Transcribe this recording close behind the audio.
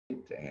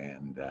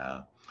And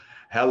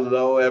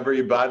hello,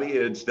 everybody.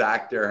 It's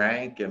Dr.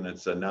 Hank, and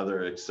it's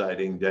another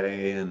exciting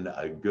day in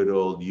good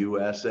old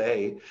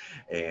USA.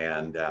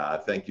 And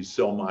thank you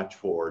so much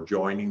for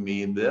joining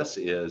me. This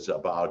is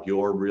about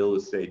your real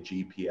estate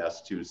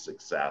GPS to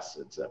success.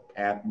 It's a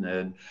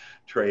patented,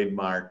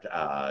 trademarked,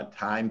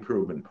 time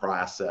proven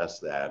process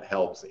that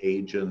helps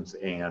agents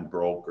and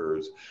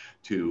brokers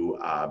to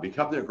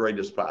become their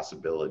greatest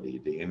possibility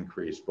to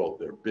increase both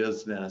their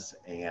business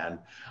and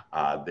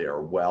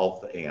their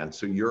wealth. And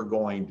so you're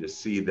going to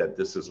see that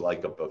this is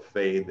like a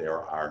buffet.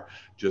 There are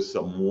just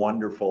some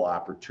wonderful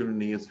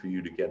opportunities for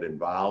you to get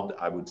involved.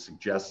 I would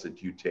suggest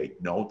that you take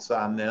notes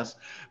on this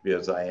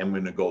because I am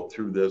going to go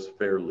through this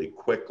fairly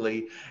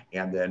quickly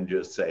and then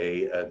just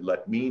say,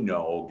 let me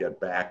know, get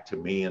back to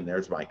me. And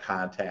there's my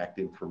contact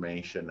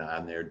information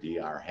on there,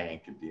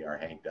 drhank at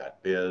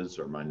drhank.biz,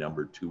 or my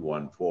number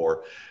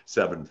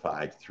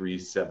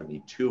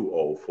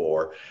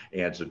 214-753-7204.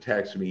 And so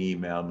text me,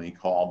 email me,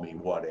 call me,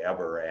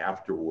 whatever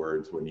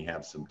afterwards when you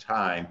have some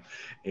time.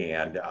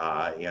 And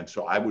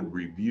so I would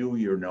review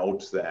your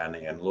notes then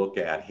and look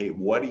at, hey,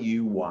 what do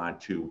you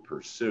want to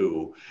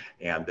pursue?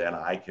 And then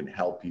I can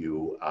help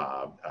you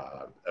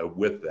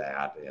with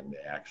that and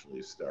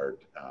actually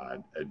start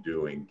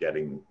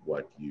getting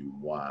what you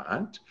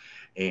want.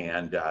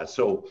 And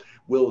so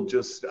we'll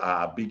just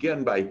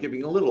begin by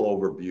giving a little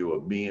overview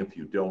of me if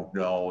you don't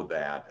know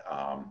that.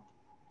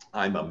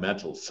 I'm a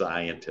mental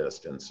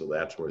scientist, and so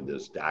that's where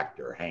this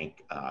Dr.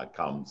 Hank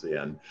comes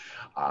in.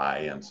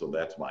 And so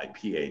that's my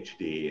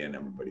PhD, and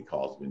everybody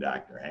calls me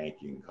Dr.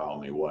 Hank. You can call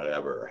me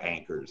whatever,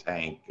 Hankers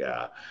Hank.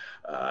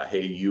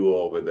 Hey, you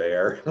over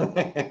there,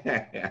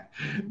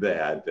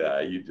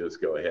 that you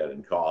just go ahead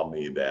and call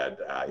me that.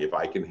 If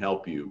I can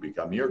help you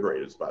become your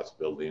greatest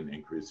possibility and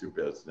increase your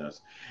business,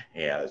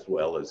 as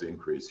well as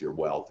increase your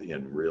wealth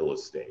in real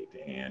estate.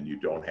 And you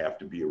don't have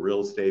to be a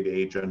real estate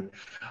agent.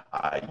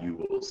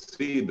 You will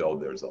see, though,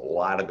 there's a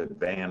lot of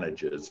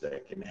advantages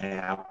that can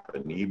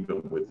happen,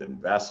 even with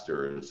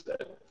investors,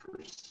 that for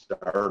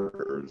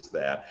starters,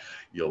 that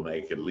you'll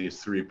make at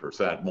least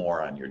 3%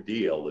 more on your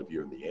deal if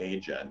you're the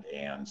agent.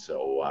 And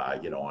so,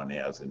 and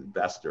as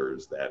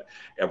investors, that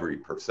every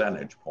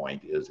percentage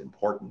point is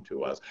important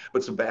to us.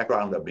 But some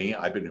background of me: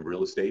 I've been in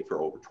real estate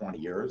for over 20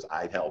 years.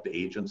 I've helped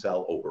agents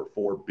sell over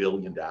 $4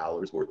 billion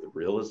worth of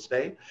real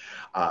estate.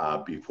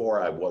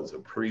 Before I was a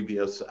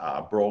previous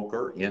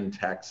broker in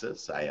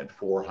Texas, I had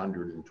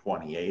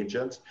 420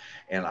 agents,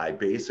 and I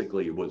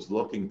basically was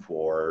looking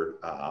for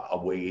a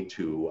way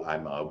to,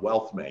 I'm a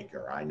wealth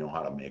maker. I know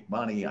how to make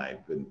money.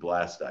 I've been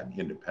blessed. I'm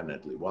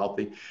independently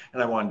wealthy,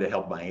 and I wanted to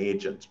help my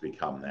agents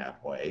become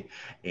that way.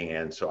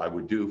 And so I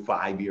would do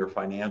 5-year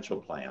financial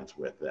plans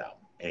with them.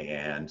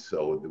 And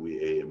so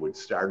it would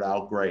start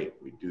out great.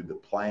 We'd do the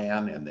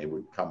plan, and they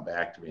would come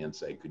back to me and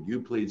say, could you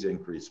please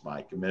increase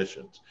my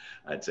commissions?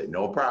 I'd say,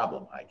 no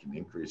problem. I can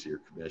increase your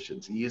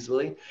commissions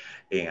easily.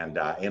 And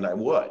I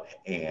would.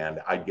 And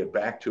I'd get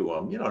back to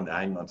them,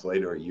 9 months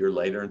later, a year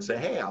later, and say,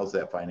 hey, how's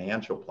that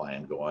financial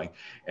plan going?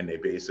 And they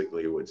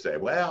basically would say,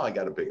 well, I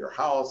got a bigger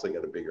house, I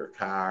got a bigger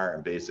car,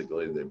 and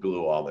basically they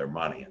blew all their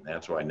money. And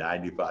that's why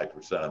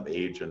 95% of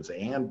agents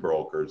and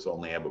brokers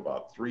only have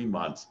about 3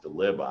 months to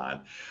live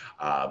on.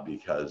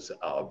 Because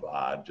of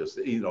just,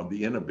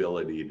 the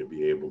inability to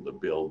be able to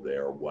build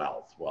their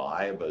wealth. Well,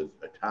 I have a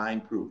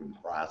time-proven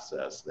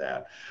process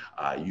that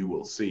you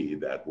will see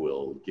that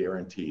will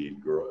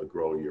guaranteed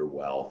grow your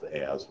wealth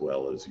as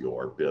well as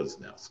your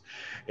business.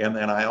 And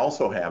then I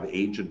also have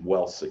Agent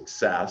Wealth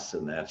Success,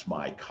 and that's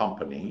my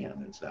company,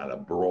 and it's not a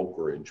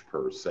brokerage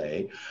per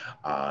se,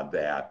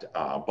 but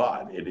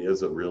it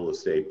is a real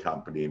estate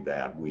company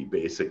that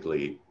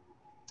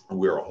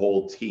we're a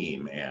whole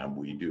team, and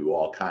we do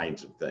all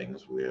kinds of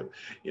things. We have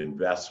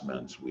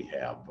investments, we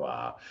have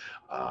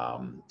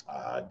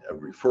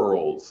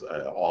referrals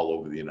all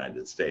over the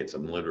United States.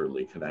 I'm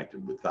literally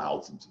connected with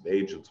thousands of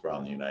agents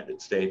around the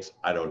United States.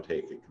 I don't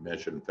take a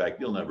commission. In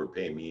fact, you'll never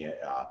pay me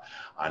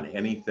on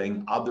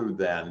anything other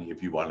than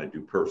if you want to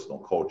do personal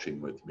coaching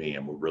with me,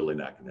 and we're really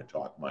not going to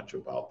talk much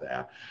about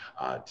that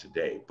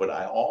today. But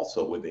I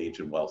also, with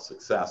Agent Wealth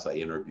Success, I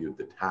interviewed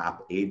the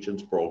top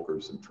agents,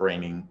 brokers, and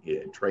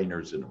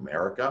trainers in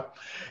America.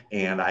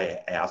 And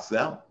I asked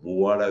them,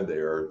 what are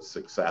their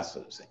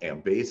successes?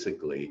 And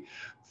basically,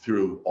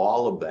 through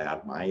all of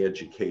that, my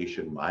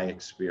education, my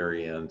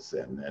experience,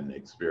 and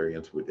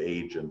experience with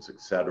agents, et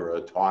cetera,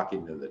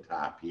 talking to the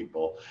top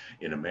people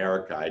in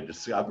America, I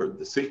discovered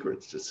the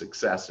secrets to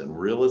success in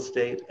real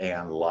estate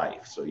and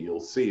life. So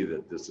you'll see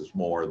that this is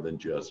more than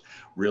just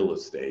real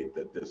estate,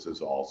 that this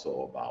is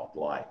also about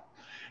life.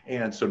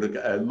 And so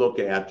to look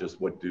at just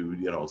what do,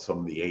 some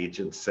of the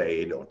agents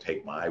say, don't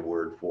take my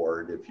word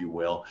for it, if you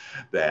will,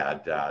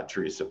 that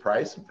Teresa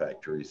Price, in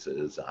fact, Teresa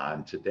is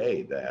on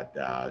today,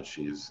 that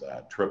she's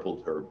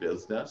tripled her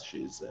business.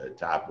 She's a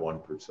top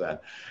 1%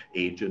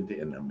 agent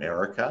in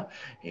America.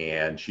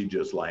 And she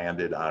just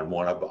landed on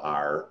one of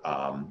our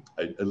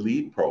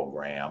lead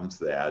programs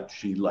that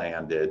she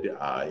landed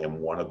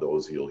in one of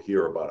those. You'll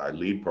hear about our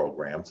lead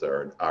programs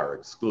that are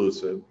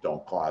exclusive,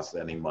 don't cost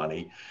any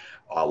money.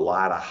 A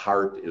lot of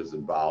heart is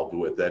involved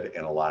with it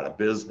and a lot of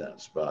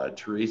business. But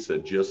Teresa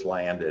just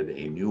landed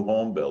a new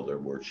home builder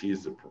where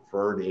she's the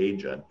preferred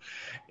agent.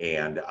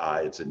 And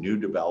it's a new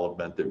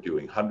development. They're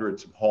doing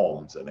hundreds of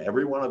homes, and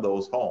every one of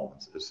those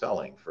homes is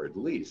selling for at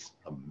least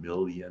 $1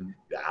 million.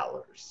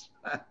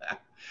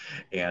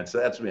 And so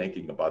that's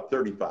making about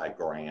 35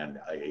 grand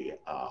a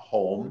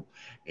home,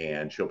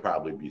 and she'll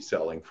probably be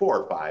selling 4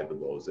 or 5 of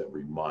those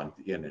every month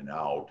in and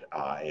out,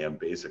 and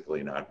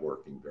basically not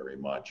working very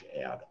much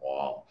at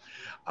all.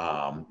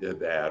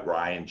 That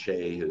Ryan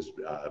Che, his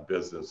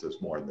business has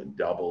more than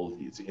doubled.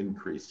 He's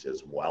increased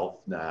his wealth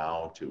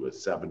now to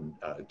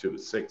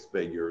 6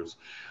 figures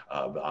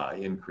of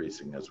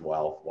increasing his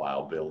wealth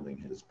while building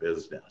his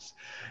business.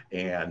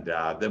 And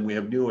then we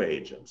have new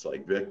agents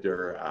like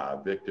Victor.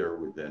 Victor,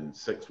 within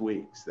 6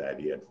 weeks, that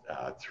he had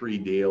 3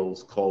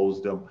 deals,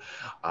 closed them,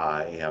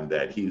 and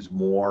that he's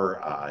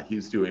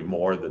doing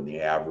more than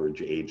the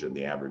average agent.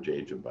 The average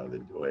agent, by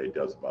the way,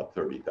 does about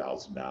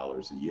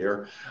 $30,000 a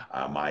year.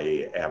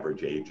 My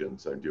average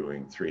agents are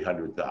doing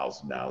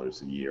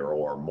 $300,000 a year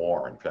or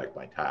more. In fact,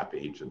 my top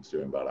agent's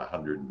doing about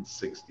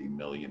 $160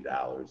 million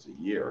a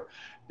year,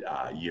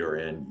 year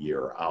in,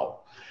 year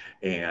out.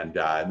 And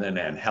then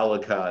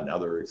Angelica,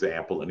 another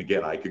example. And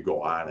again, I could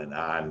go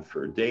on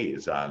for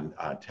days on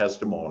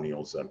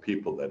testimonials on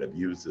people that have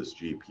used this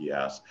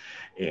GPS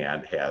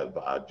and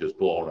have just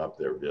blown up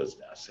their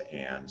business.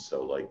 And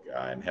so like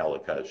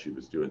Angelica, she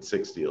was doing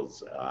 6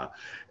 deals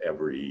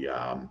every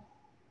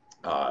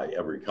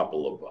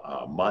couple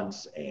of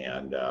months,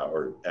 and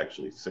or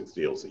actually 6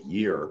 deals a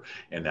year,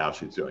 and now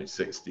she's doing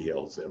 6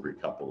 deals every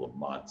couple of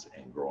months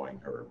and growing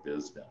her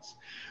business.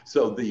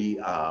 So the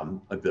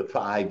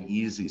 5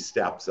 easy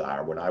steps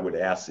are, when I would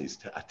ask these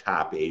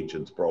top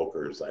agents,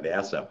 brokers, I'd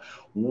ask them,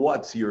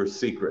 what's your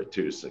secret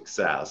to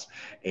success?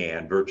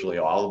 And virtually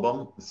all of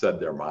them said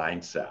their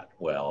mindset.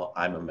 Well,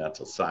 I'm a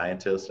mental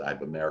scientist. I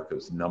have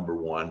America's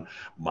 #1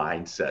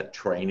 mindset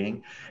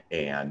training,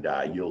 and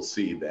you'll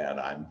see that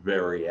I'm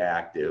very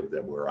active,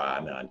 that we're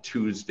on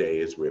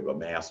Tuesdays. We have a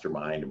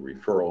mastermind and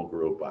referral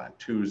group on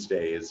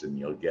Tuesdays, and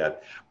you'll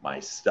get my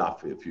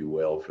stuff, if you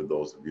will, for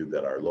those of you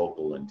that are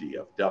local in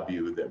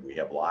DFW, that we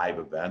have live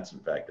events. In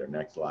fact, our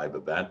next live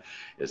event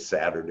is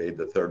Saturday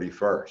the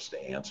 31st,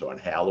 and so on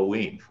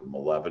Halloween from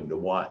 11 to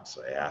 1.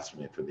 So ask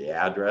me for the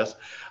address.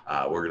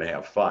 We're going to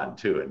have fun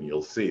too, and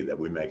you'll see that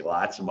we make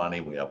lots of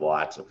money. We have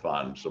lots of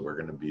fun. So we're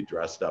going to be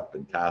dressed up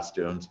in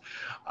costumes.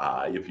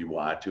 If you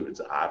want to,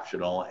 it's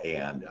optional.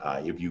 And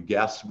if you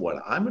guess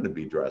what I'm going to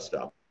be dressed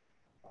up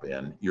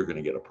in, you're going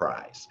to get a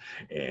prize,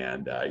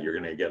 and you're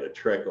going to get a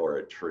trick or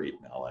a treat,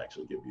 and I'll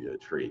actually give you a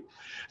treat.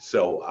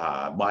 So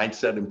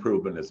mindset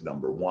improvement is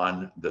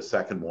 #1. The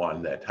second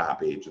one that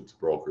top agents,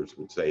 brokers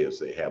would say is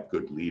they have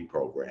good lead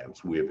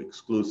programs. We have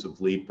exclusive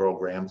lead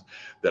programs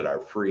that are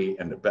free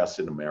and the best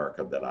in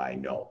America that I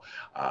know.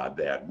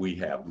 That we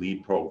have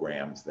lead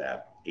programs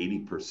that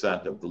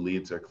 80% of the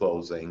leads are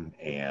closing,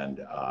 and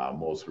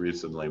most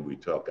recently we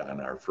took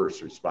on our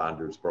first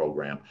responders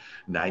program,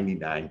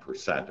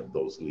 99% of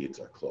those leads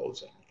are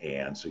closing.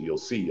 And so you'll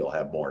see you'll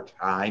have more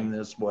time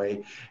this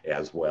way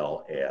as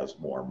well as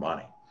more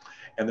money.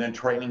 And then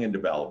training and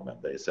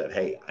development. They said,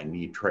 hey, I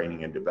need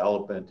training and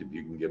development. If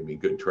you can give me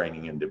good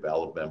training and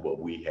development, well,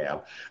 we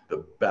have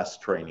the best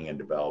training and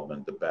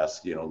development, the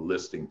best,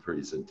 listing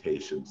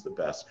presentations, the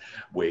best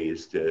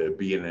ways to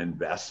be an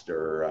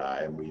investor.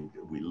 And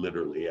we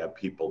literally have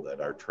people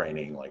that are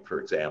training. Like, for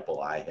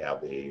example, I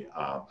have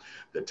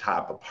the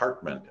top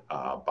apartment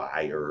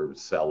buyer,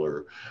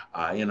 seller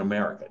in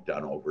America,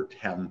 done over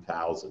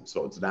 10,000.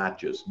 So it's not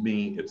just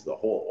me, it's the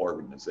whole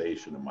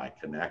organization and my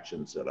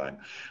connections that I'm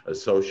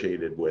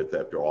associated with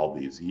after all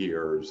these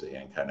years,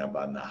 and kind of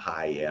on the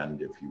high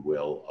end, if you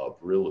will, of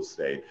real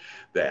estate.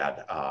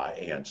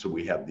 And so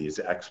we have these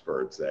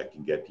experts that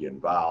can get you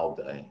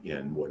involved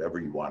in whatever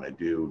you want to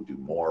do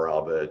more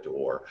of it,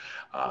 or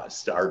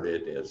start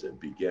it as a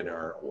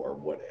beginner, or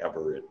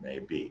whatever it may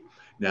be.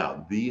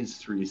 Now, these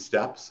 3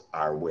 steps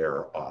are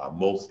where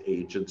most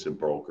agents and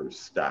brokers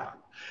stop.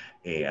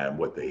 And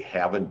what they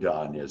haven't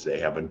done is they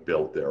haven't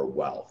built their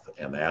wealth.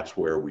 And that's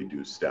where we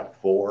do step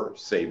 4,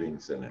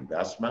 savings and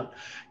investment.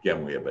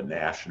 Again, we have a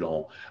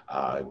national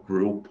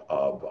group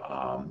of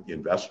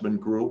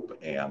investment group,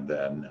 and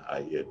then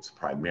it's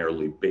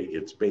primarily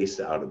it's based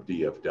out of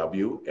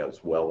DFW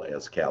as well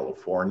as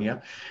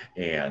California.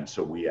 And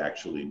so we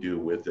actually do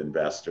with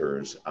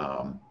investors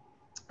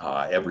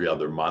every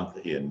other month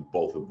in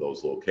both of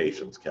those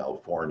locations,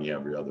 California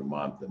every other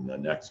month, and the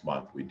next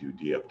month we do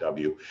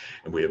DFW,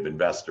 and we have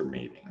investor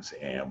meetings,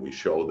 and we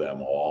show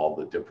them all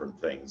the different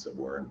things that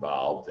we're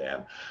involved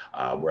in.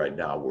 Right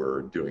now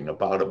we're doing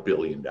about $1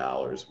 billion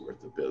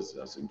worth of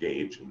business,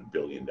 engaged in $1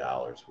 billion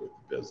worth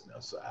of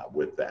business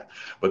with that.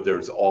 But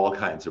there's all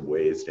kinds of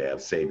ways to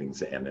have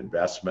savings and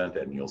investment,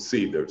 and you'll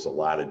see there's a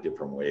lot of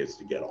different ways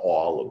to get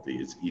all of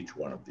these, each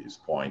one of these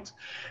points.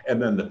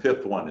 And then the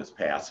fifth one is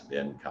passive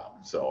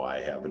income. So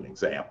I have an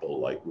example,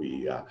 like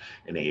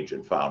an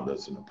agent found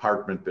us an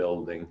apartment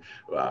building.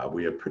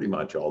 We have pretty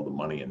much all the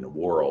money in the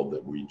world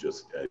that we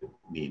just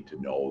need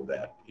to know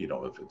that, you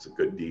know, if it's a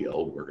good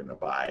deal, we're going to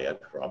buy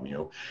it from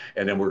you.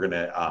 And then we're going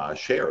to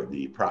share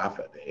the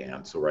profit.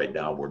 And so right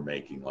now we're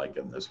making, like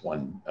in this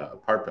one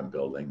apartment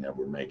building that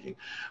we're making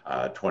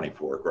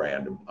 24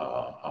 grand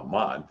a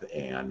month,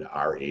 and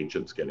our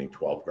agent's getting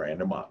 12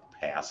 grand a month,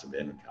 passive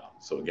income.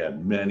 So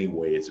again, many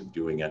ways of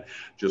doing it.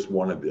 Just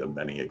one of the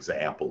many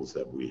examples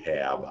that we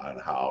have on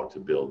how to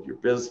build your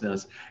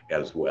business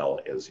as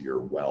well as your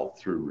wealth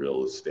through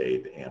real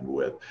estate, and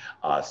with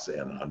us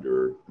and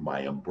under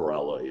my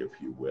umbrella, if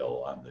you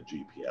will, on the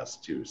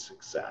GPS to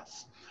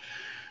Success.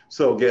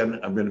 So again,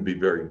 I'm going to be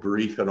very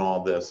brief in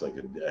all this. I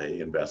could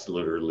invest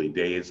literally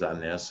days on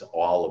this.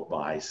 All of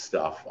my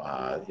stuff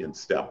in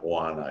step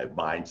one, I have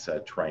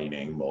mindset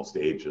training. Most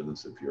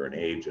agents, if you're an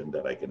agent,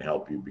 that I can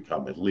help you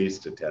become at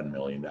least a $10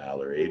 million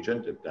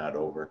agent, if not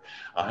over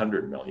a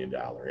 $100 million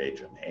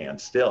agent, and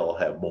still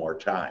have more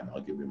time.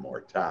 I'll give you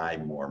more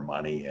time, more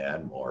money,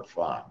 and more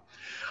fun.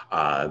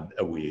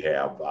 We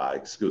have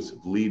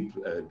exclusive lead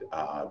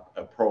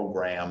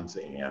programs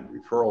and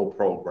referral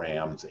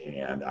programs,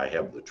 and I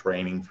have the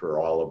training for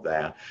all of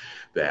that.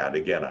 That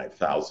again, I have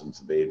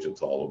thousands of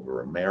agents all over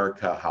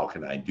America. How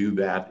can I do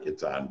that?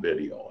 It's on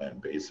video,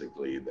 and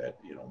basically that,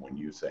 you know, when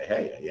you say,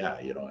 hey, yeah,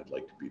 you know, I'd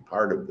like to be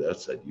part of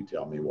this, that you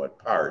tell me what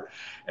part,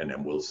 and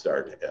then we'll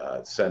start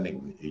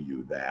sending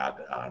you that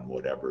on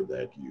whatever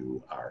that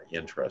you are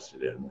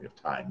interested in. We have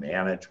time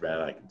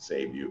management. I can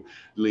save you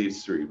at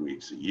least 3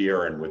 weeks a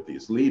year. And with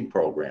these lead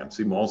programs,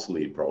 see, most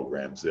lead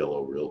programs,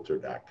 Zillow,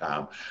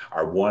 Realtor.com,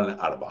 are 1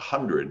 out of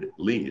 100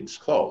 leads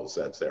close.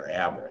 That's their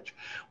average.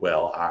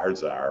 Well,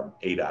 ours are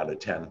 8 out of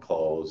 10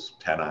 close,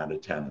 10 out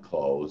of 10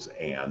 close.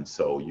 And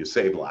so you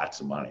save lots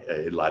of money,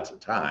 lots of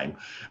time,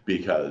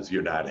 because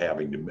you're not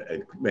having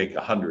to make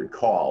 100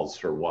 calls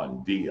for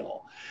one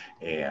deal.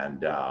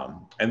 And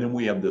then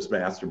we have this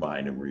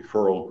mastermind and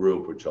referral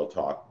group, which I'll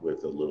talk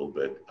with a little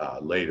bit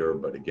later.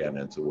 But again,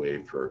 it's a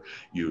way for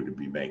you to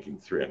be making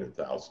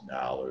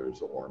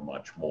 $300,000 or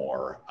much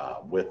more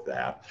with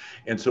that.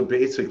 And so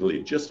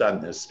basically, just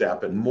on this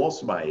step, and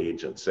most of my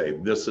agents say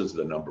this is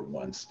the number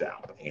one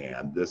step,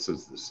 and this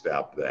is the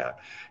step that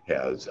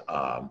has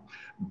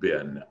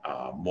been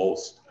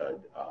most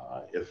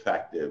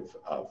effective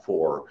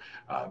for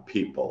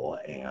people.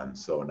 And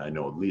so, and I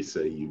know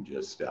Lisa, you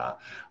just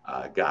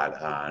got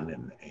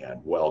on,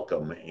 and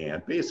welcome.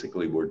 And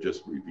basically, we're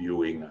just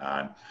reviewing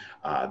on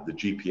the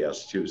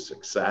GPS to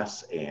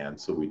Success. And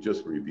so we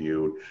just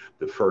reviewed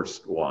the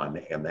first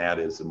one, and that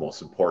is the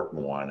most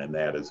important one, and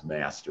that is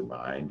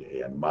mastermind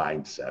and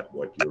mindset,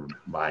 what your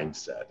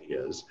mindset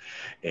is.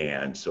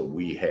 And so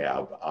we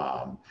have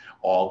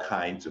all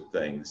kinds of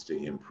things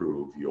to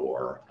improve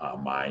your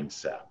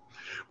mindset.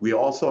 We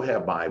also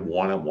have my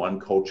one-on-one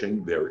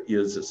coaching. There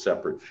is a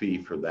separate fee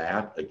for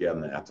that.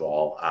 Again, that's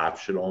all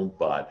optional,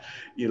 but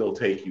it'll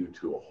take you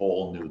to a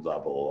whole new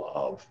level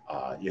of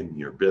in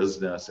your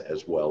business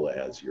as well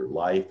as your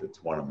life.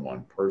 It's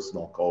one-on-one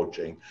personal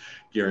coaching,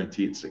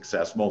 guaranteed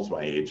success. Most of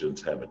my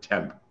agents have a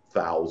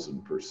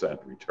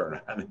 10,000%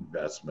 return on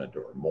investment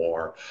or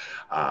more.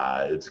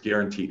 It's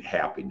guaranteed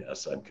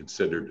happiness. I'm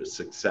considered a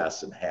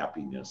success and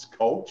happiness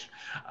coach,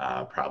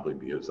 probably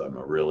because I'm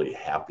a really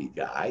happy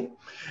guy.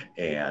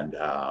 And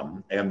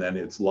then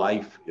it's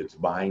life, it's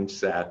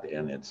mindset,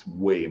 and it's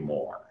way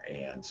more.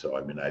 And so,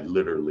 I mean, I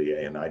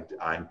literally, and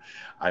I'm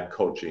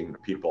coaching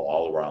people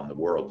all around the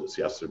world. Just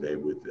yesterday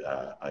with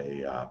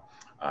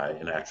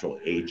an actual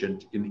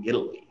agent in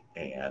Italy.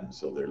 And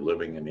so they're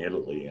living in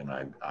Italy, and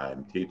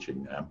I'm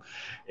teaching them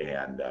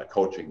and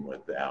coaching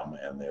with them,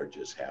 and they're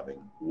just having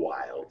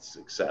wild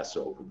success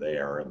over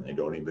there, and they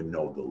don't even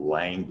know the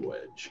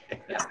language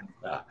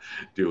and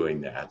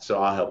doing that.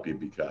 So I'll help you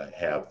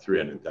have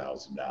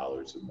 $300,000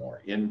 or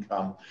more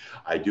income.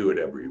 I do it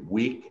every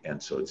week,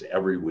 and so it's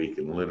every week,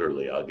 and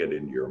literally I'll get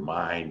into your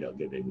mind, I'll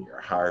get into your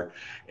heart,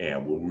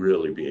 and we'll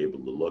really be able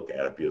to look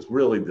at it, because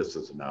really this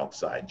is an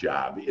outside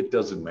job. It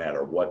doesn't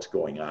matter what's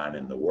going on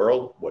in the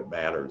world. What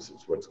matters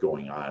is what's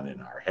going on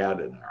in our head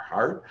and our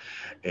heart,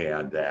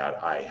 and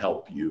that I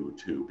help you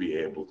to be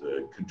able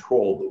to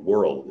control the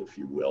world, if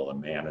you will, and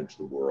manage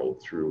the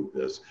world through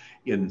this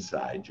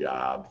inside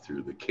job,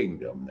 through the kingdom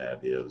kingdom that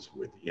is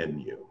within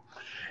you.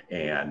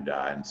 And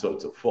so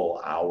it's a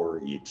full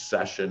hour each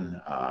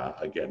session,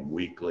 again,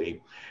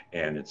 weekly,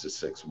 and it's a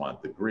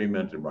 6-month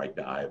agreement. And right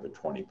now I have a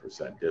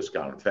 20%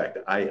 discount. In fact,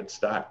 I had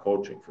stopped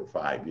coaching for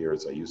 5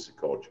 years. I used to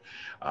coach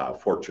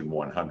Fortune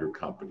 100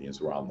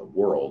 companies around the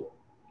world,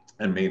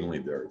 and mainly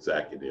their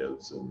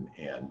executives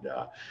and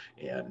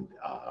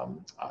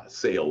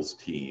sales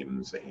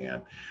teams,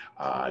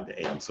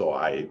 and so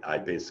I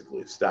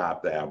basically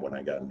stopped that when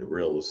I got into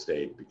real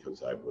estate,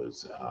 because I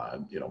was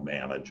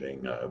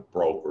managing a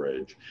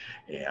brokerage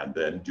and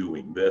then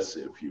doing this,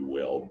 if you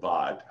will.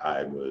 But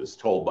I was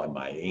told by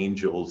my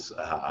angels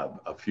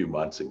a few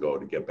months ago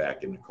to get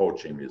back into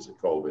coaching because of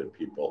COVID.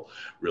 People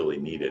really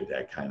needed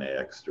that kind of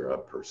extra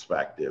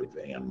perspective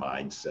and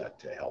mindset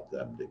to help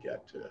them to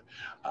get to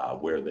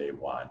where they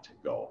want to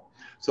go.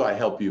 So I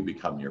help you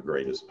become your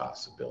greatest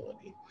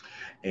possibility.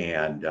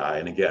 And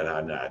again,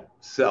 I'm not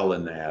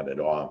selling that at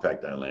all. In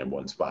fact, I only have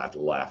one spot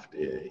left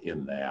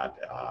in that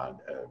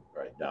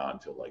right now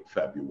until like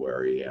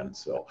February. And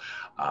so,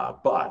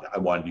 but I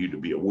wanted you to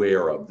be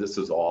aware of this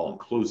is all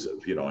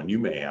inclusive, and you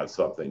may have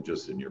something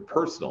just in your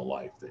personal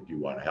life that you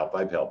want to help.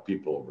 I've helped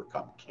people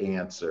overcome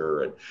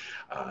cancer and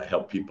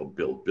help people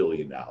build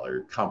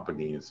billion-dollar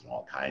companies and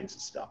all kinds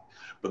of stuff.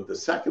 But the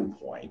second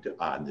point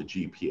on the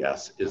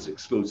GPS is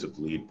exclusive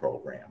lead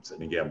programs.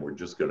 And again, we're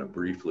just going to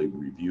briefly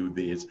review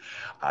these.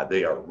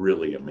 They are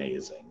really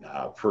amazing.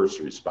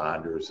 First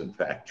responders, in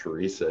fact,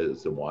 Teresa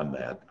is the one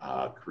that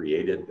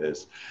created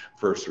this.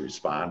 First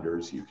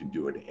responders, you can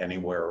do it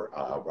anywhere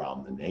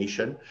around the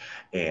nation.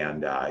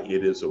 And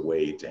it is a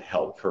way to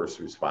help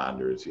first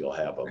responders. You'll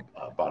have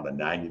about a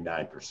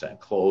 99%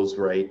 close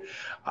rate.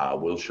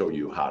 We'll show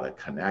you how to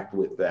connect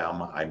with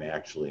them. I'm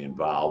actually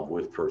involved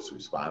with first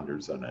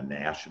responders on a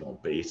national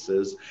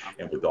basis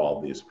and with all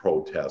these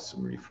protests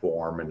and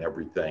reform and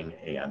everything.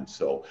 And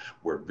so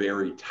we're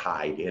very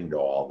tied into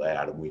all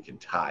that, and we can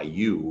tie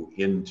you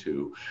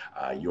into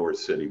your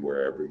city,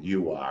 wherever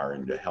you are,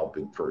 into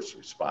helping first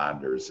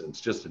responders. And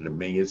it's just an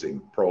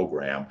amazing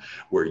program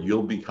where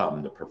you'll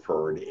become the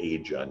preferred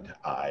agent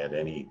at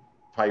any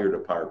fire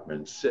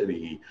department,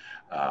 city,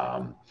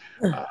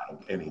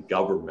 any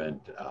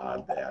government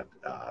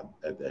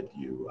that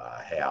you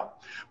have.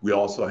 We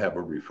also have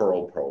a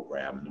referral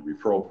program. The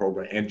referral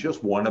program, and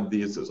just one of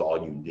these is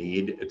all you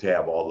need to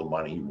have all the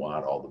money you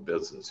want, all the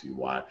business you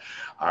want.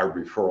 Our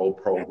referral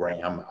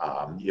program,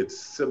 it's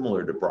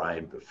similar to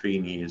Brian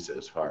Buffini's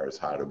as far as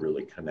how to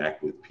really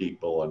connect with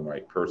people and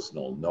write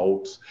personal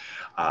notes,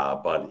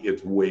 but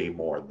it's way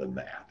more than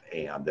that.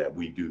 And that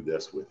we do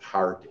this with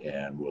heart,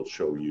 and we'll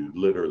show you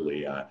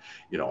literally,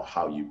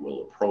 how you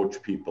will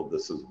approach people.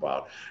 This is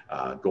about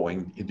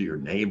going into your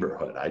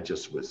neighborhood. I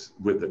just was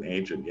with an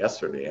agent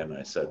yesterday, and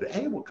I said,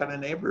 "Hey, what kind of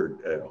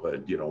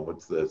neighborhood?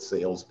 What's the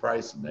sales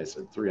price?" And they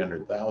said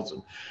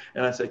 $300,000.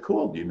 And I said,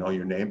 "Cool. Do you know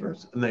your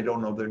neighbors?" And they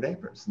don't know their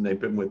neighbors, and they've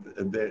been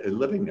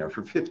living there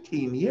for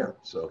 15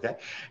 years. Okay.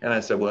 And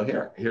I said, "Well,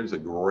 here's a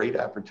great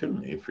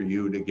opportunity for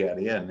you to get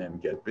in and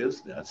get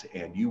business,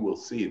 and you will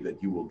see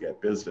that you will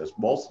get business.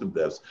 Most of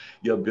this,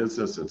 you have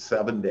business in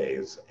 7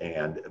 days,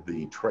 and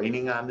the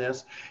training on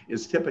this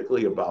is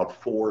typically about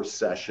 4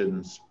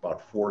 sessions,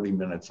 about 40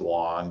 minutes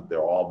long.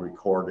 They're all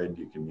recorded.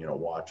 You can,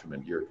 watch them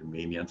at your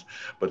convenience,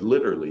 but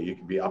literally you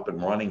can be up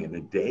and running in a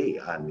day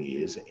on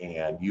these,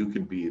 and you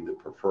can be the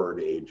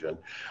preferred agent.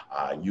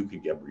 You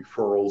can get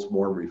referrals,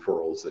 more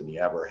referrals than you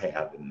ever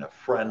had, in a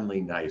friendly,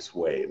 nice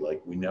way.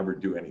 Like, we never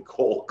do any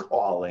cold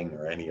calling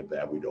or any of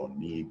that. We don't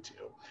need to.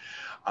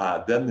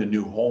 Then the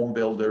new home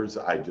builders,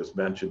 I just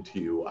mentioned to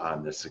you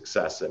on the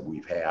success that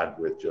we've had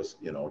with just,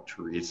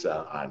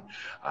 Teresa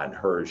on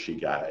her. She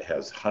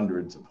has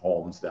hundreds of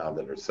homes now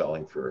that are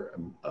selling for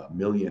 $1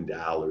 million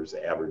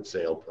average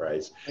sale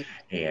price,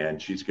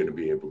 and she's going to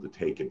be able to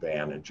take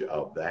advantage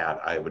of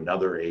that. I have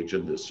another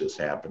agent, this just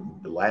happened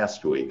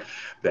last week,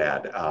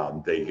 that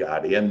they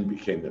got in,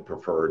 became the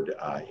preferred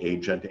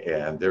agent,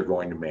 and they're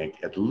going to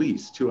make at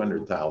least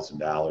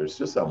 $200,000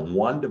 just on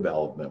one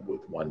development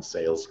with one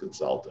sales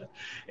consultant.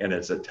 And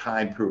it's a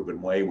time-proven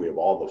way. We have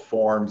all the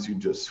forms. You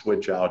just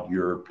switch out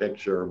your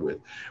picture with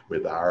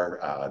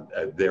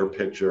their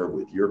picture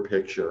with your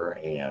picture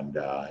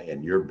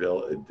and your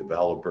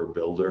developer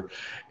builder,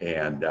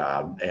 and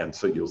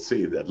so you'll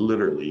see that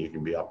literally you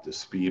can be up to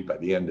speed by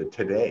the end of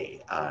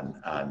today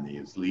on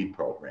these lead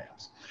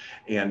programs.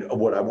 And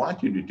what I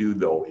want you to do,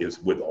 though,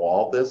 is with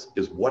all this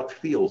is what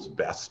feels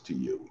best to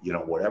you.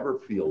 Whatever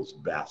feels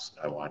best,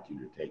 I want you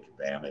to take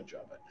advantage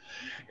of it.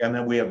 And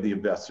then we have the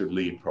Investor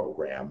Lead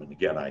Program. And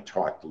again, I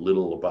talked a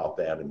little about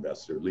that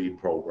Investor Lead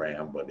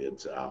Program, but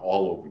it's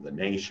all over the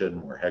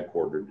nation. We're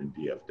headquartered in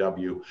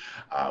DFW.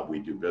 We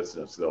do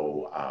business,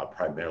 though,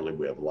 primarily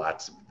we have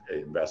lots of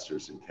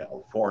investors in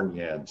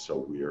California, and so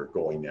we are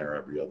going there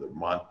every other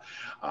month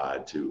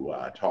to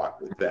talk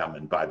with them.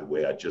 And by the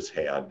way, I just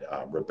had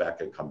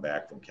Rebecca come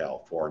back from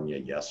California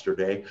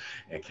yesterday,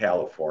 and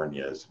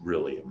California is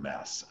really a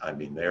mess. I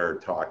mean, they're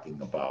talking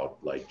about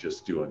like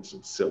just doing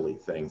some silly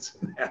things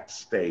in that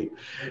state,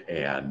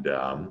 and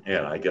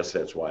I guess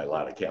that's why a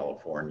lot of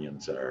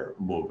Californians are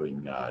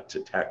moving to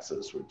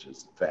Texas, which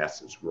is the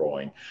fastest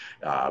growing.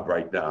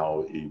 Right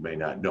now, you may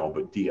not know,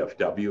 but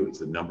DFW is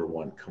the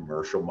 #1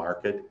 commercial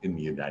market in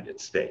the United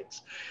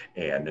States,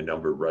 and the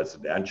 #1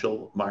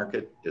 residential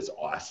market is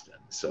Austin.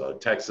 So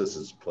Texas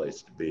is a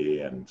place to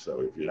be, and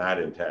so if you're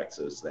not in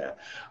Texas, that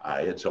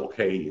it's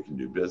okay. You can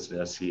do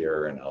business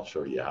here, and I'll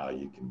show you how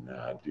you can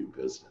do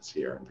business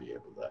here and be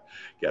able to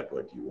get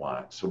what you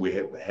want. So we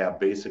have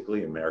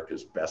basically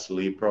America's best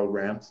lead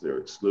programs. They're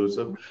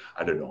exclusive.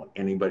 I don't know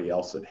anybody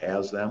else that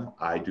has them.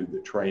 I do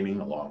the training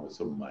along with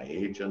some of my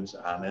agents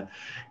on it,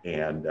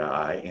 and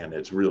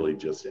it's really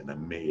just an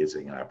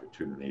amazing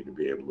opportunity to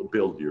be able to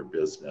build your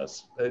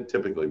business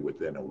typically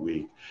within a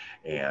week,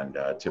 and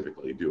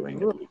typically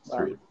doing at least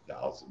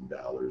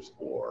 $3,000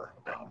 or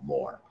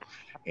more.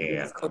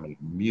 And I'm going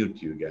to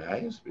mute you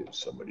guys because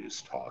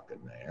somebody's talking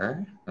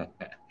there.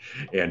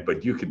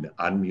 But you can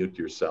unmute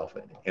yourself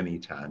at any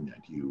time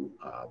that you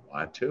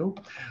want to.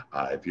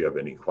 If you have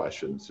any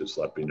questions, just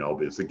let me know,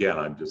 because again,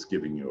 I'm just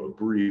giving you a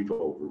brief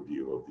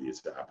overview of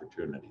these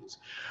opportunities.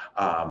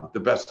 The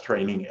best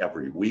training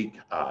every week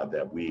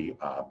that we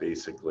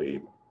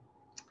basically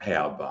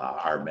have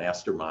our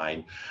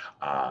mastermind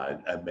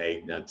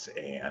magnets,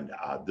 and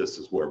this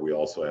is where we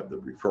also have the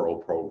referral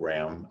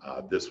program.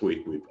 This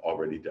week we've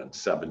already done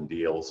 7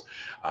 deals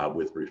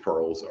with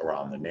referrals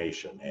around the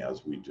nation,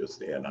 as we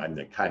just, and I'm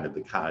the kind of the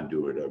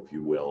conduit, if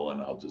you will,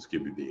 and I'll just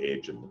give you the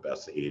agent, the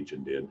best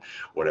agent in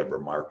whatever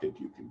market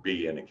you can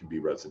be in. It can be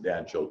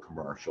residential,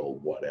 commercial,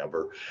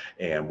 whatever.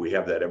 And we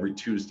have that every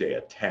Tuesday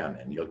at 10,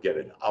 and you'll get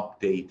an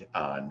update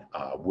on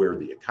where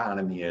the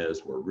economy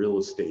is, where real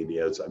estate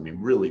is. I mean,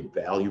 really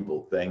valuable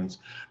things,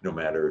 no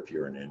matter if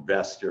you're an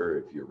investor,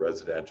 if you're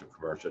residential,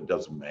 commercial, it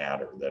doesn't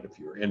matter. That if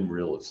you're in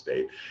real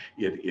estate,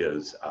 it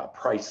is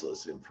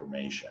priceless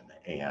information.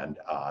 And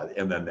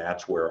then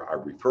that's where our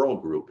referral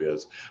group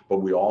is. But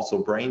we also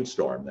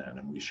brainstorm then,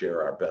 and we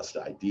share our best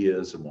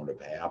ideas and what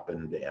have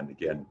happened. And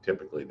again,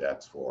 typically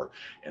that's for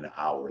an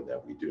hour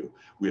that we do.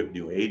 We have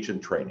new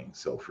agent training.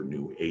 So for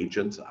new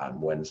agents on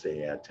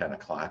Wednesday at 10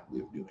 o'clock, we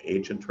have new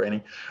agent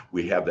training.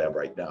 We have that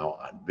right now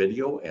on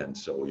video. And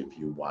so if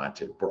you want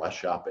to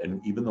brush up,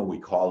 and even though we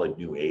call it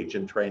new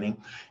agent training,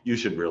 you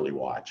should really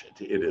watch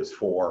it. It is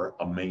 4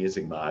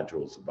 amazing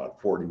modules,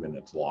 about 40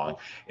 minutes long,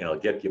 and it'll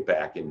get you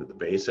back into the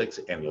basics,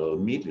 and it'll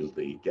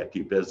immediately get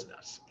you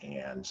business.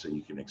 And so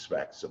you can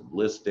expect some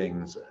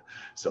listings,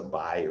 some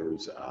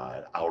buyers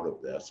out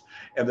of this.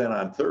 And then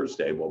on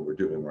Thursday, what we're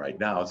doing right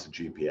now is the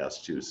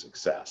GPS to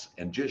success,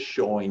 and just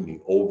showing the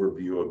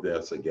overview of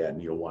this. Again,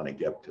 you'll want to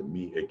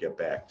get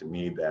back to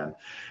me then,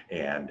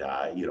 and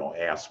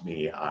ask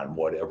me on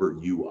whatever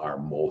you are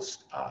most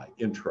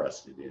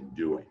interested in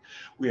doing.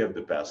 We have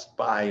the best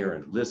buyer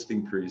and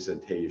listing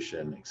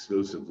presentation,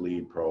 exclusive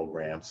lead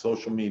program,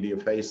 social media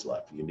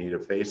facelift. You need a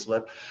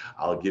facelift?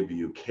 I'll give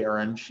you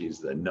Karen. She's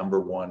the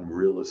 #1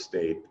 real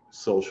estate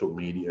social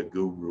media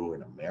guru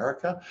in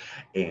America,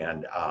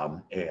 and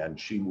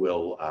she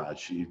will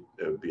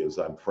because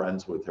I'm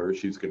friends with her,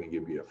 she's going to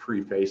give you a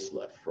free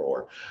facelift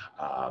for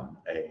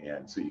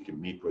and so you can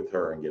meet with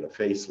her and get a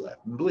facelift.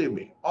 And believe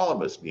me, all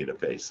of us need a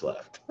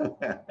facelift.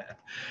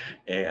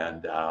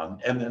 and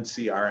then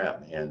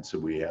CRM, and so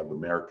we have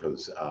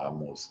America's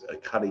most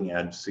cutting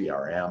edge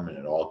CRM, and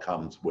it all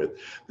comes with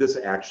this.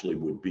 Actually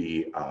would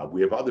be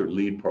we have other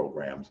lead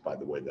programs, by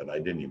the way, that I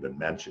didn't even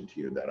mention to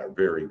you that are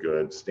very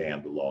good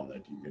standalone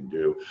that you can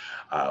do.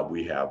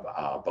 We have,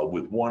 but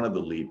with one of the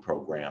lead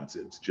programs,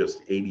 it's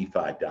just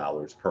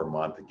 $85 per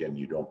month. Again,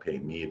 you don't pay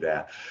me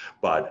that,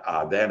 but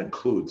that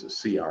includes a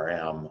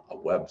CRM, a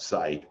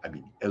website. I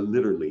mean,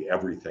 literally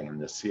everything in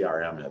the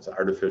CRM has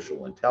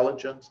artificial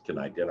intelligence, can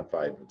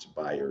identify if it's a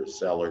buyer or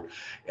seller,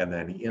 and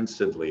then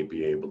instantly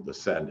be able to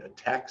send a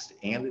text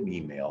and an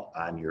email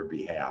on your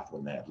behalf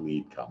when that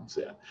lead comes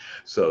in.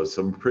 So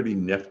some pretty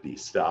nifty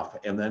stuff.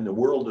 And then the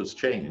world has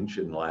changed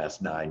in the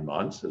last 9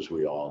 months, as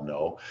we all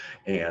know,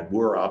 and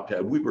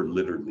we were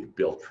literally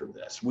built for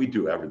this. We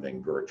do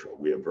everything virtual.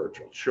 We have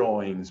virtual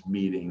showings,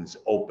 meetings,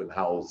 open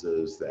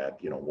houses, that,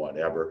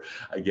 whatever.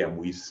 Again,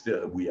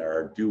 we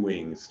are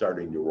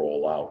starting to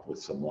roll out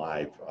with some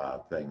live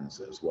things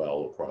as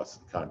well across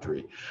the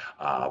country.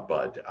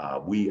 But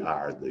we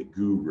are the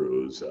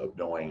gurus of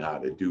knowing how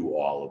to do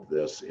all of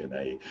this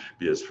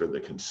because for the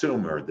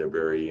consumer, they're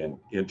very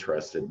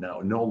interested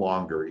now, no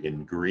longer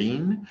in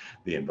green,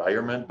 the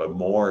environment, but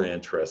more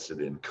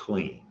interested in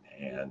clean.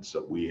 And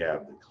so we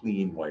have the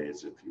clean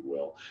ways, if you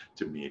will,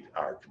 to meet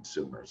our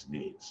consumers'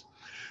 needs.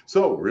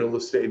 So real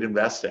estate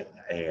investing.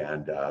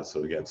 And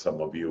so again,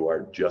 some of you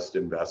are just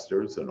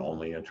investors and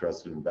only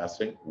interested in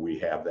investing. We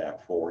have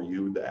that for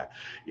you, that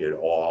it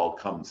all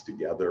comes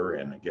together.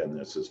 And again,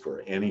 this is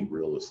for any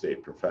real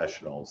estate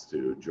professionals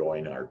to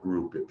join our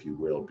group, if you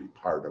will, be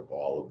part of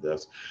all of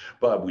this.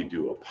 But we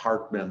do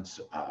apartments,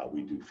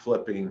 we do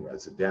flipping,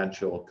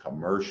 residential,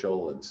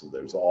 commercial. And so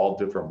there's all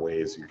different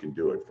ways you can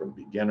do it, from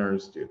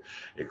beginners to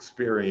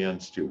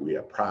experience to we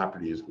have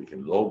properties, we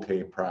can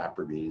locate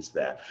properties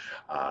that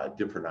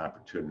different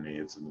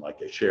opportunities. And like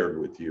I shared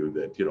with you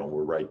that,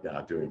 we're right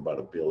now doing about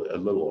a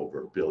little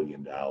over $1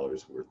 billion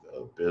worth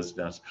of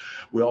business.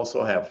 We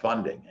also have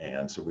funding.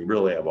 And so we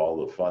really have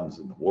all the funds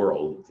in the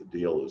world. If the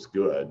deal is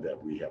good,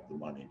 that we have the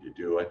money to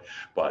do it.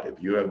 But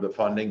if you have the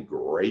funding,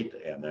 great.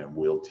 And then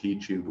we'll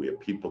teach you. We have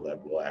people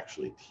that will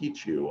actually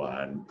teach you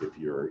on, if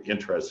you're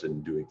interested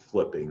in doing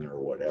flipping or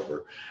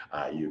whatever,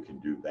 you can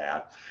do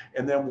that.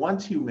 And then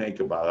once you make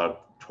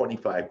about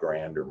 25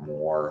 grand or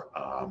more,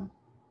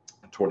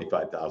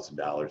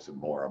 $25,000 or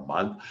more a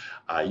month,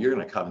 you're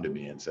going to come to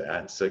me and say,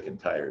 I'm sick and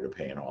tired of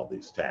paying all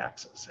these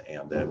taxes.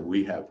 And then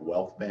we have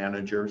wealth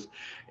managers,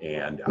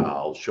 and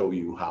I'll show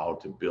you how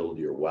to build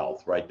your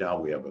wealth. Right now,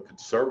 we have a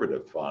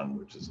conservative fund,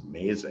 which is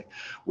amazing,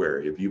 where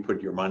if you put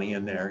your money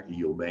in there,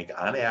 you'll make,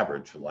 on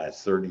average, for the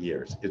last 30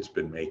 years, it's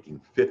been making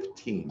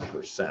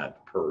 15%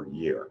 per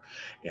year.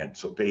 And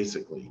so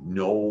basically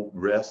no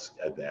risk,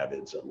 that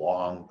it's a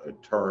long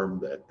term,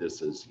 that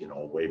this is,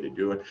 a way to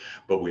do it.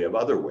 But we have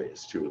other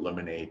ways to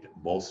eliminate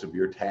most of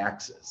your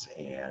taxes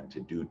and to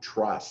do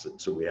trusts. And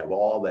so we have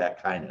all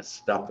that kind of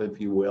stuff, if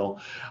you will,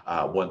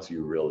 once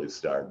you really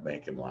start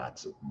making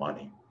lots of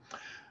money.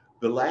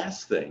 The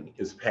last thing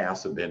is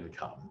passive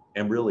income.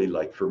 And really,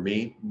 like for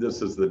me,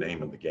 this is the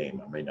name of the game.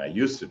 I mean, I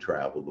used to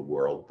travel the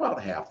world about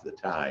half the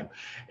time,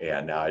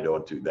 and now I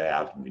don't do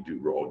that. We do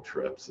road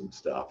trips and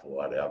stuff,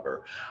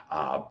 whatever.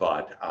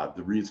 But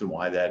the reason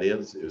why that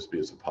is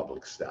because of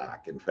public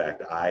stock. In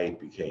fact, I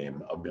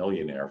became a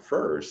millionaire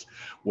first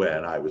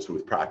when I was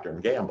with Procter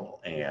 & Gamble,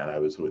 and I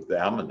was with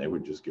them, and they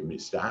would just give me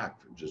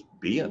stock for just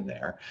being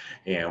there.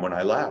 And when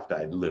I left,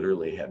 I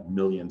literally had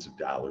millions of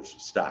dollars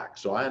of stock.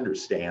 So I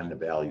understand the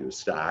value of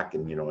stock.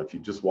 And, if you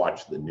just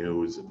watch the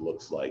news, it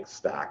looks like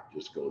stock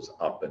just goes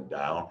up and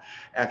down.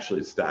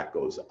 Actually, stock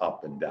goes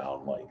up and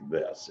down like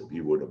this. If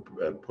you would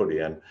have put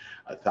in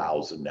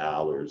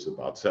 $1,000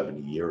 about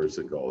 70 years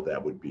ago,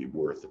 that would be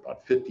worth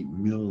about $50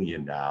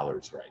 million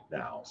right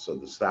now. So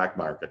the stock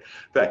market,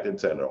 in fact,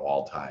 it's at an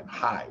all-time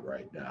high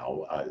right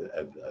now.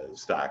 The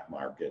stock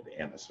market,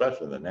 and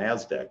especially the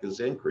NASDAQ,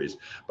 has increased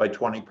by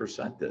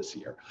 20% this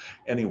year.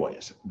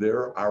 Anyways,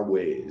 there are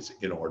ways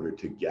in order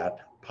to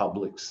get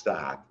public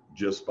stock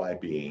just by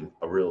being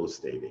a real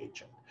estate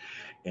agent.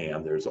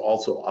 And there's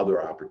also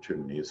other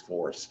opportunities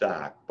for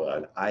stock,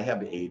 but I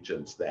have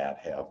agents that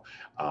have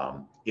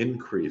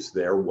increased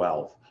their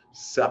wealth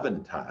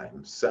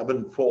sevenfold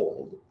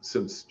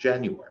since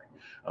January.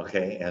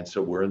 Okay, and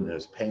so we're in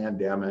this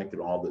pandemic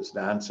and all this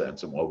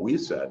nonsense. And what we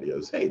said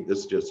is, hey,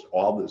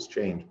 all this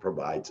change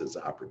provides us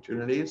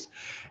opportunities.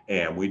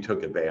 And we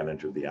took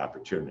advantage of the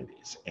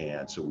opportunities.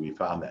 And so we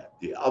found that.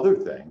 The other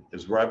thing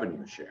is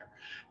revenue share,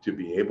 to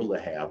be able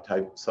to have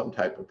some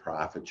type of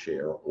profit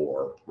share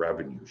or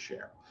revenue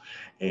share.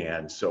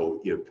 And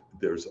so if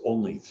there's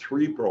only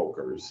 3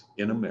 brokers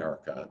in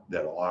America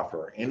that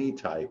offer any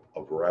type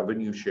of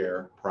revenue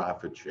share,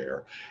 profit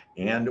share,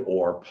 and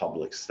or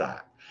public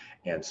stock.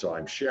 And so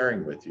I'm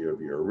sharing with you,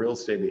 if you're a real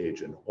estate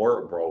agent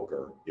or a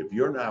broker, if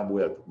you're not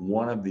with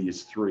one of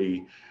these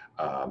 3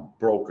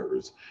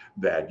 brokers,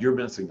 that you're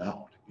missing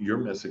out. You're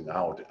missing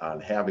out on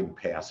having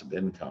passive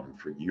income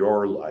for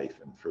your life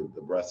and for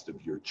the rest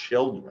of your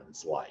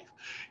children's life.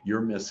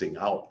 You're missing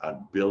out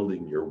on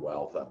building your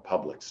wealth on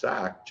public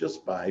stock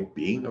just by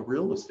being a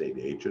real estate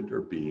agent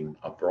or being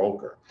a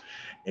broker.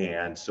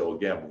 And so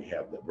again, we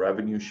have the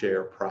revenue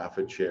share,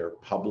 profit share,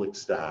 public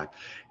stock.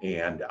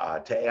 And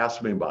to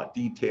ask me about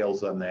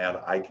details on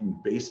that, I can,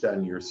 based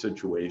on your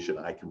situation,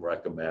 I can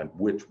recommend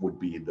which would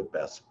be the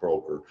best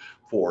broker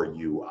for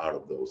you out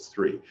of those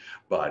 3.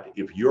 But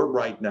if you're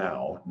right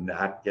now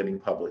not getting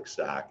public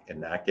stock and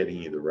not getting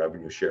either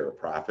revenue share or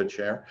profit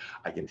share,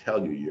 I can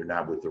tell you you're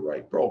not with the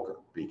right broker,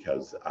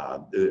 because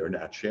they're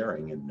not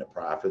sharing in the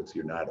profits.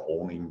 You're not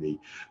owning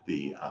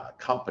the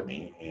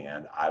company,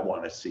 and I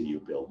want to see you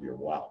build your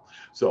wealth.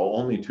 So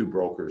only 2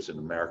 brokers in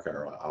America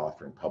are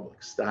offering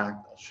public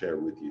stock. I'll share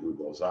with you who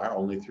those are.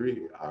 Only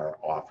 3 are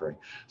offering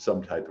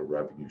some type of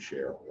revenue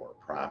share or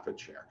profit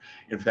share.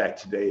 In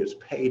fact, today is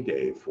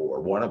payday for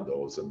one of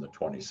those on the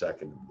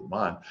 22nd of the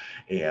month.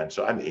 And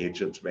so I have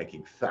agents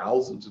making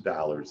thousands of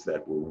dollars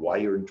that were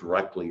wired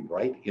directly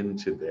right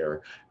into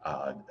their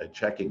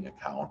checking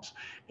accounts.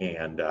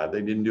 And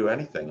they didn't do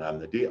anything on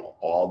the deal.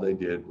 All they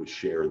did was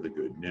share the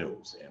good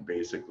news. And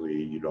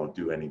basically, you don't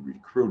do any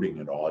recruiting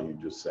at all. You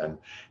just send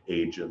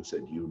agents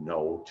that you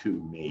know to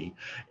me,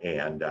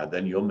 and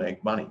then you'll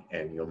make money,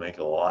 and you'll make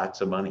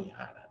lots of money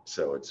on it.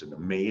 So it's an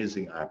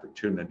amazing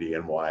opportunity,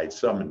 and why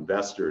some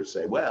investors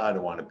say, well, I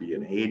don't want to be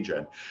an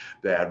agent,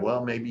 that,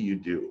 well, maybe you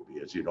do,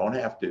 because you don't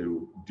have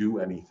to do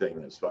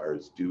anything as far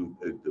as do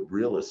the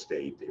real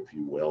estate, if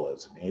you will,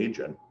 as an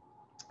agent.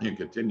 You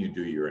continue to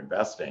do your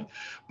investing,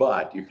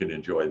 but you can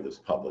enjoy this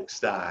public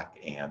stock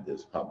and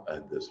this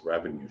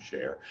revenue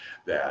share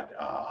that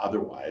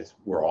otherwise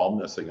we're all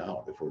missing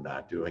out if we're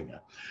not doing it.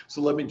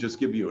 So let me just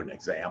give you an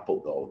example,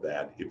 though,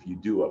 that if you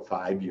do a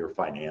 5-year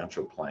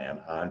financial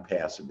plan on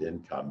passive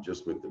income,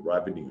 just with the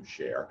revenue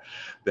share,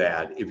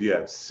 that if you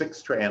have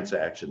 6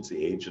 transactions,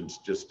 the agents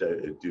just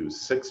do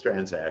 6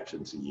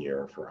 transactions a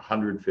year for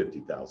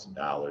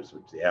 $150,000,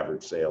 which the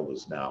average sale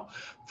is now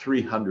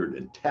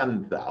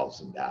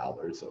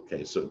 $310,000.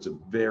 Okay, so it's a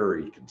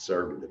very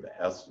conservative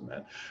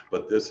estimate,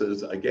 but this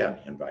is, again,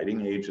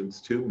 inviting agents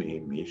to me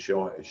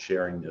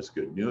sharing this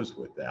good news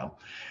with them.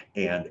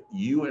 And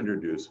you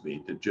introduce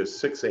me to just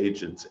 6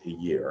 agents a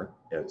year,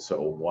 and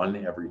so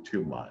 1 every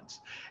 2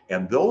 months.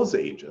 And those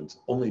agents,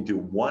 only do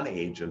 1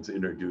 agent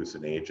introduce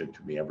an agent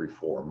to me every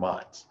 4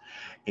 months.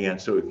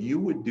 And so if you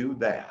would do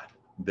that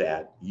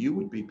you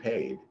would be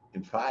paid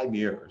in 5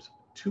 years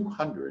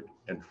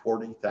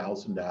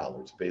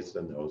 $240,000 based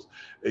on those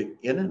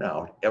in and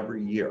out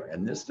every year.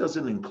 And this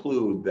doesn't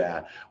include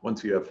that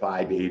once you have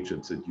 5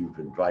 agents that you've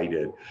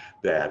invited,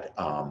 that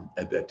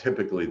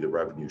typically the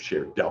revenue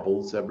share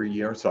doubles every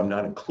year. So I'm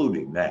not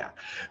including that.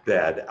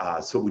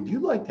 So would you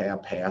like to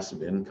have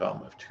passive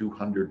income of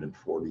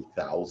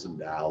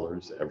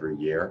 $240,000 every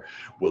year?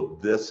 Well,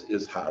 this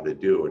is how to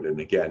do it. And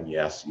again,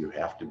 yes, you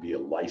have to be a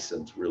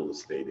licensed real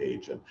estate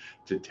agent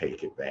to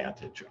take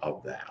advantage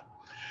of that.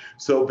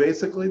 So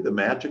basically, the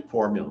magic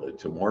formula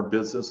to more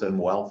business and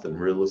wealth in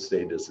real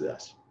estate is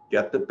this: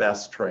 get the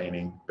best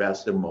training,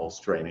 best and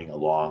most training,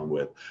 along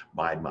with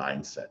my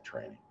mindset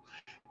training.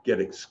 Get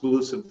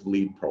exclusive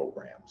lead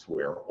programs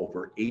where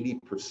over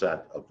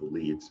 80% of the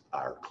leads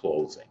are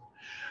closing.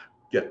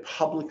 Get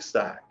public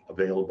stock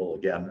available,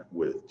 again,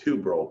 with 2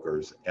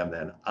 brokers, and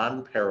then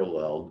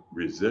unparalleled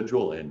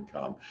residual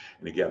income.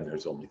 And again,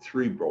 there's only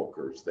 3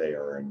 brokers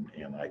there, and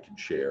I can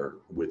share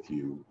with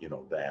you,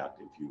 that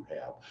if you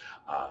have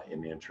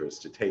an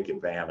interest to take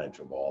advantage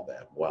of all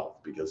that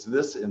wealth, because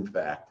this, in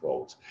fact,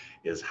 folks,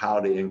 is how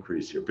to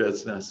increase your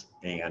business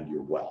and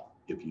your wealth.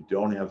 If you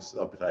don't have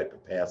some type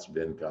of passive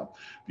income,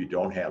 if you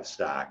don't have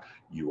stock,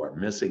 you are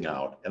missing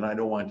out. And I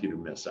don't want you to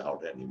miss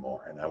out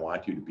anymore. And I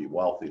want you to be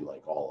wealthy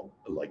like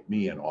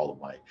me and all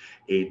of my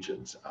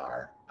agents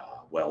are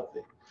wealthy.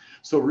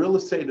 So real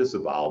estate is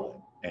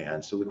evolving.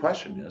 And so the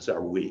question is,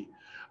 are we?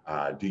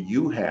 Do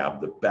you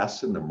have the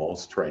best and the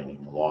most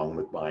training along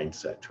with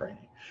mindset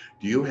training?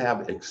 Do you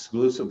have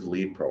exclusive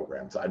lead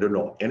programs? I don't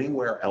know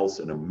anywhere else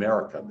in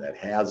America that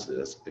has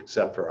this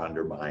except for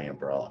under my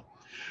umbrella.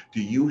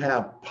 Do you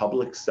have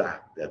public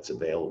stock that's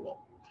available?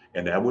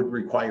 And that would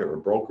require a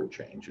broker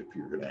change if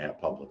you're going to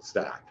have public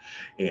stock.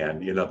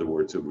 And in other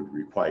words, it would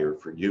require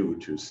for you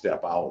to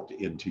step out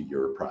into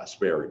your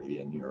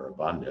prosperity and your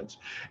abundance.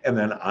 And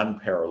then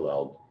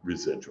unparalleled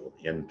residual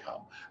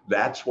income.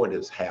 That's what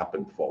has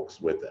happened,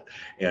 folks, with it.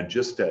 And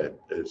just so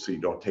you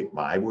don't take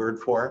my word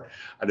for it,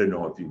 I don't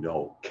know if you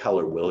know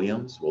Keller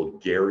Williams. Well,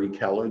 Gary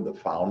Keller, the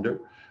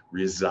founder,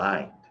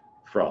 resigned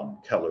from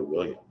Keller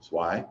Williams.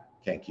 Why?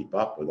 Can't keep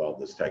up with all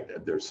this tech.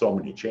 There's so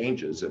many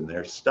changes, and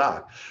they're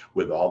stuck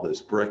with all this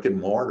brick and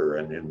mortar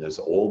and in this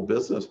old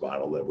business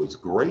model that was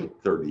great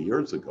 30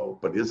 years ago,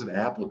 but isn't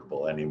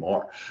applicable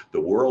anymore. The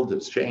world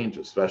has changed,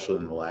 especially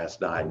in the last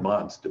 9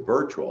 months, to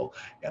virtual,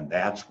 and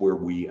that's where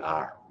we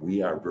are.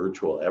 We are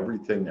virtual,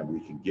 everything that we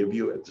can give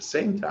you. At the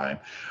same time,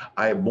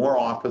 I have more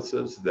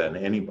offices than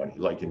anybody.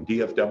 Like in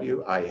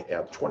DFW, I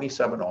have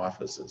 27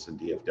 offices in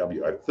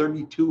DFW. I have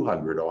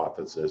 3,200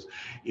 offices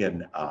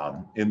in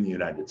the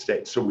United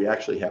States. So we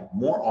actually have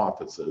more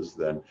offices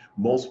than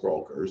most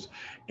brokers,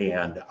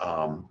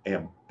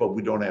 but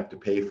we don't have to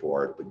pay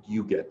for it, but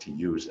you get to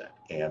use it.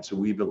 And so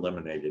we've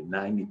eliminated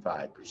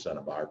 95%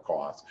 of our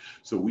costs,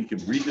 so we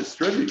can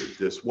redistribute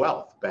this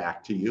wealth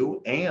back to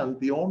you and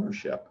the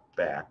ownership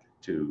back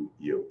to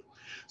you.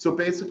 So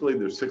basically,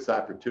 there's 6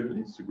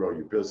 opportunities to grow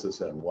your business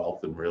and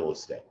wealth in real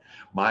estate.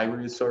 My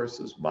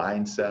resources,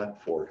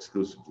 mindset, 4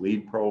 exclusive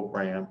lead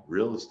program,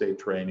 real estate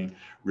training,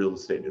 real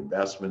estate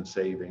investment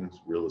savings,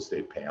 real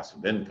estate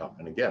passive income.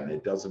 And again,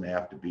 it doesn't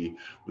have to be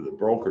with a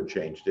broker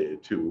change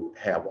to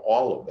have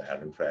all of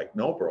that. In fact,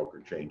 no broker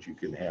change, you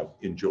can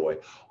enjoy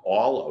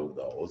all of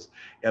those.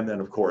 And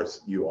then, of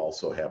course, you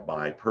also have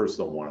my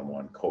personal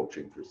one-on-one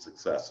coaching for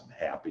success and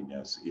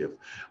happiness if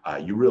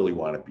you really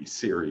want to be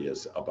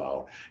serious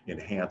about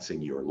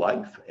enhancing your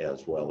life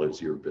as well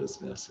as your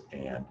business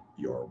and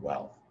your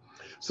wealth.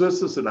 So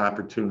this is an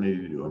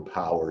opportunity to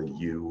empower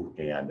you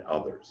and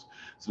others.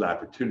 It's an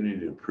opportunity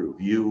to improve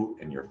you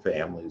and your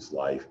family's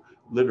life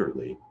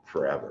literally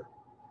forever.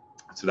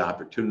 It's an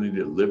opportunity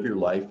to live your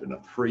life in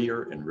a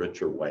freer and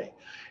richer way.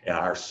 And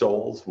our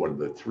souls, one of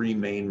the 3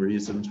 main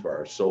reasons for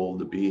our soul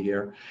to be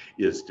here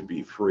is to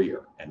be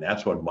freer. And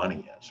that's what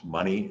money is.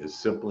 Money is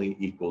simply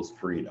equals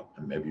freedom.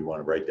 And maybe you want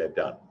to write that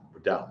down.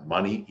 down.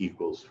 Money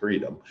equals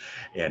freedom,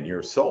 and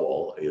your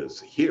soul is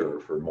here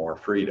for more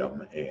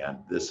freedom. And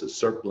this is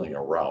certainly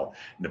a route,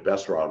 and the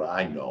best route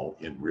I know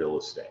in real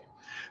estate.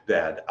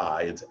 That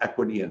it's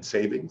equity and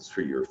savings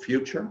for your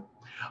future.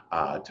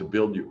 To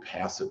build your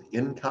passive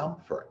income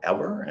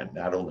forever, and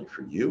not only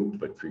for you,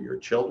 but for your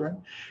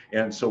children.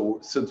 And so,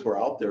 since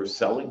we're out there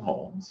selling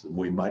homes,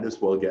 we might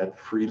as well get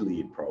free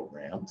lead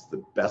programs,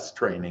 the best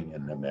training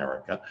in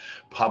America,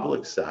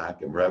 public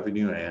stock and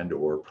revenue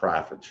and/or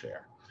profit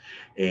share.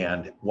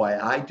 And why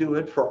I do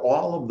it for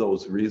all of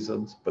those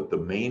reasons, but the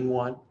main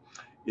one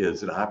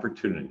is an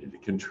opportunity to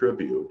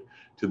contribute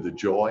to the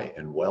joy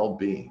and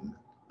well-being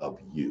of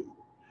you.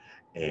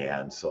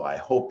 And so I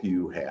hope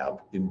you have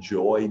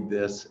enjoyed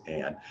this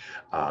and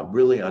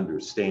really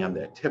understand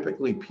that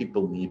typically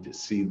people need to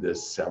see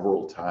this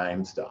several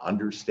times to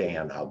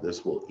understand how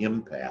this will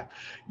impact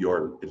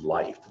your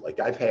life. Like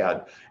I've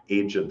had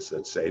agents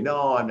that say,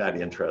 no, I'm not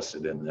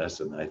interested in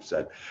this. And I've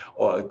said,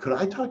 oh, could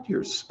I talk to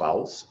your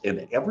spouse?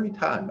 And every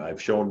time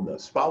I've shown the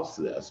spouse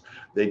this,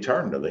 they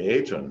turn to the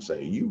agent and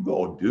say, you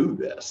go do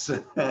this.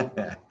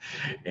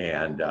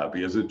 And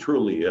because it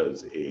truly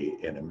is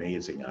an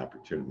amazing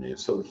opportunity.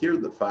 So here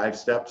the 5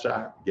 steps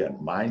are, again,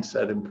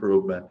 mindset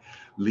improvement,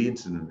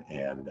 leads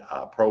and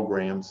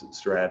programs and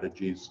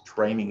strategies,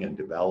 training and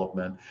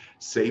development,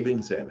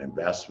 savings and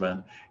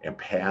investment, and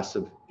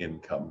passive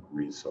income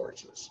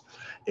resources.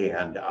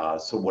 And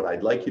so what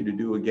I'd like you to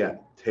do, again,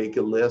 take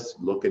a list,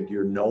 look at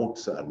your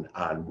notes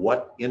on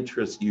what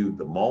interests you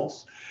the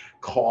most.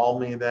 Call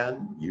me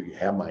then. You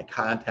have my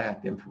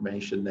contact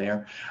information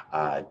there.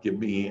 Give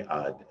me,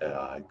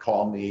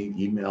 call me,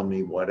 email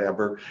me,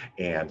 whatever,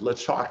 and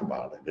let's talk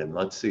about it. And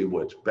let's see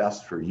what's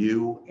best for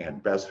you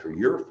and best for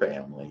your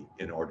family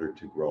in order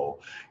to grow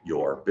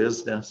your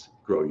business,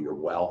 grow your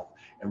wealth,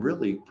 and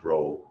really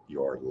grow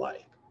your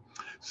life.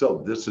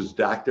 So this is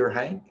Dr.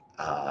 Hank.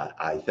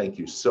 I thank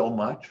you so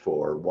much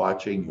for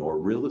watching your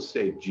Real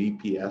Estate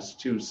GPS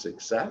to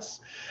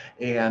Success.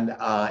 And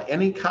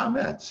any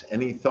comments,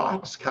 any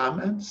thoughts,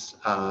 comments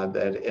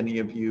that any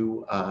of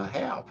you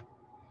have?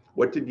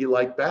 What did you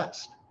like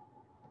best?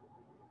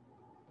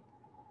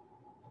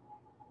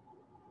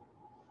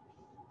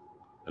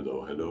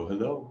 Hello, hello,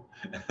 hello.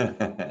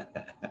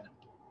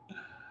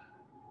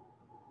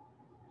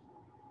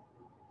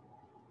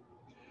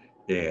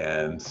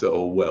 And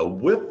so, well,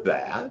 with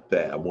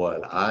that,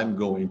 what I'm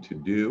going to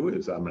do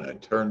is I'm going to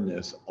turn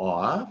this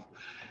off.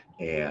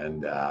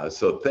 And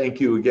so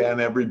thank you again,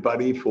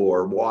 everybody,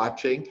 for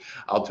watching.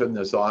 I'll turn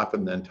this off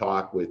and then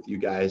talk with you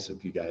guys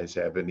if you guys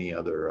have any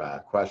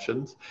other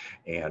questions.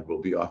 And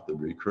we'll be off the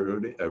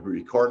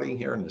recording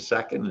here in a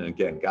second. And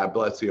again, God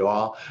bless you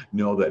all.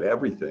 Know that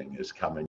everything is coming